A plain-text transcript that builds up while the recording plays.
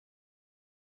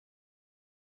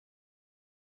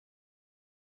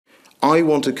I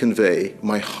want to convey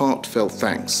my heartfelt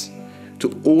thanks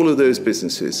to all of those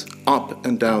businesses up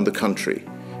and down the country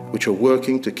which are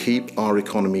working to keep our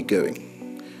economy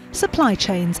going. Supply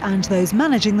chains and those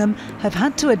managing them have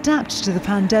had to adapt to the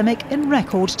pandemic in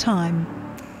record time.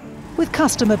 With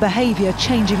customer behaviour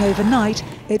changing overnight,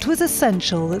 it was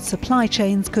essential that supply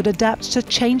chains could adapt to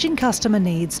changing customer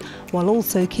needs while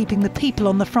also keeping the people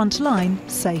on the front line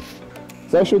safe.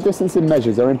 Social distancing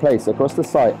measures are in place across the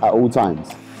site at all times.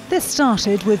 This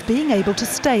started with being able to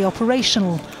stay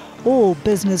operational. All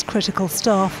business-critical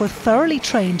staff were thoroughly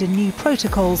trained in new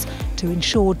protocols to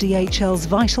ensure DHL's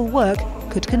vital work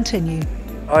could continue.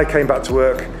 I came back to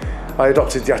work. I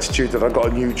adopted the attitude that I got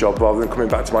a new job rather than coming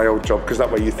back to my old job, because that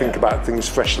way you think about things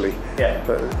freshly. Yeah.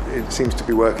 But it seems to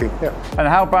be working. Yeah. And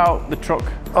how about the truck?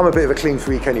 I'm a bit of a clean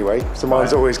freak anyway, so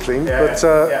mine's always clean. Yeah.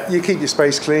 But you keep your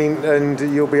space clean and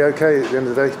you'll be okay at the end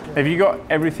of the day. Have you got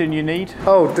everything you need?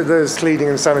 Oh, there's cleaning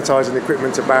and sanitising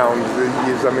equipment abound.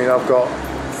 I mean, I've got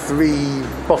 3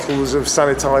 bottles of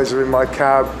sanitizer in my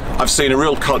cab. I've seen a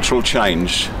real cultural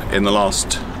change in the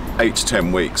last 8 to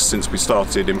 10 weeks since we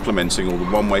started implementing all the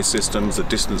one-way systems, the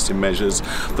distancing measures,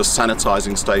 the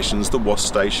sanitising stations, the wash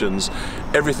stations,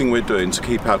 everything we're doing to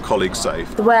keep our colleagues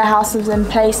safe. The warehouse has in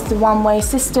place the one-way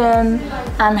system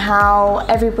and how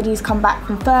everybody's come back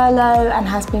from furlough and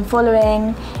has been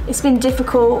following. It's been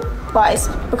difficult, but it's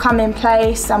become in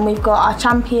place, and we've got our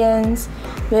champions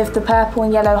with the purple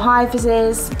and yellow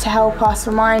high-vises to help us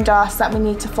remind us that we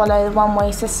need to follow the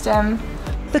one-way system.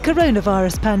 The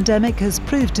coronavirus pandemic has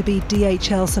proved to be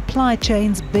DHL Supply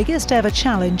Chain's biggest ever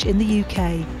challenge in the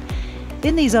UK.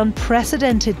 In these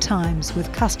unprecedented times,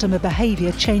 with customer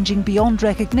behaviour changing beyond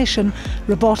recognition,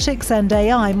 robotics and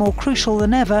AI more crucial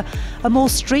than ever, a more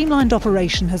streamlined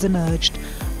operation has emerged,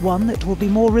 one that will be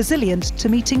more resilient to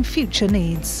meeting future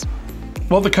needs.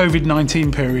 What the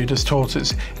COVID-19 period has taught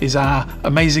us is our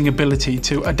amazing ability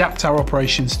to adapt our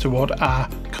operations to what our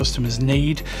customers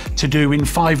need, to do in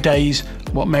 5 days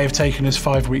what may have taken us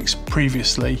 5 weeks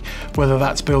previously, whether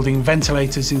that's building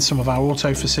ventilators in some of our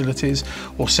auto facilities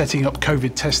or setting up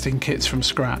COVID testing kits from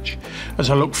scratch. As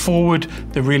I look forward,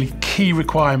 the really key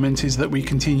requirement is that we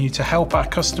continue to help our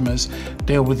customers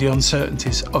deal with the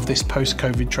uncertainties of this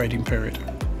post-COVID trading period.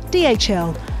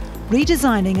 DHL,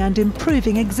 redesigning and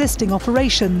improving existing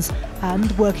operations and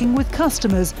working with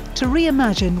customers to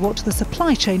reimagine what the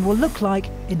supply chain will look like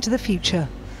into the future.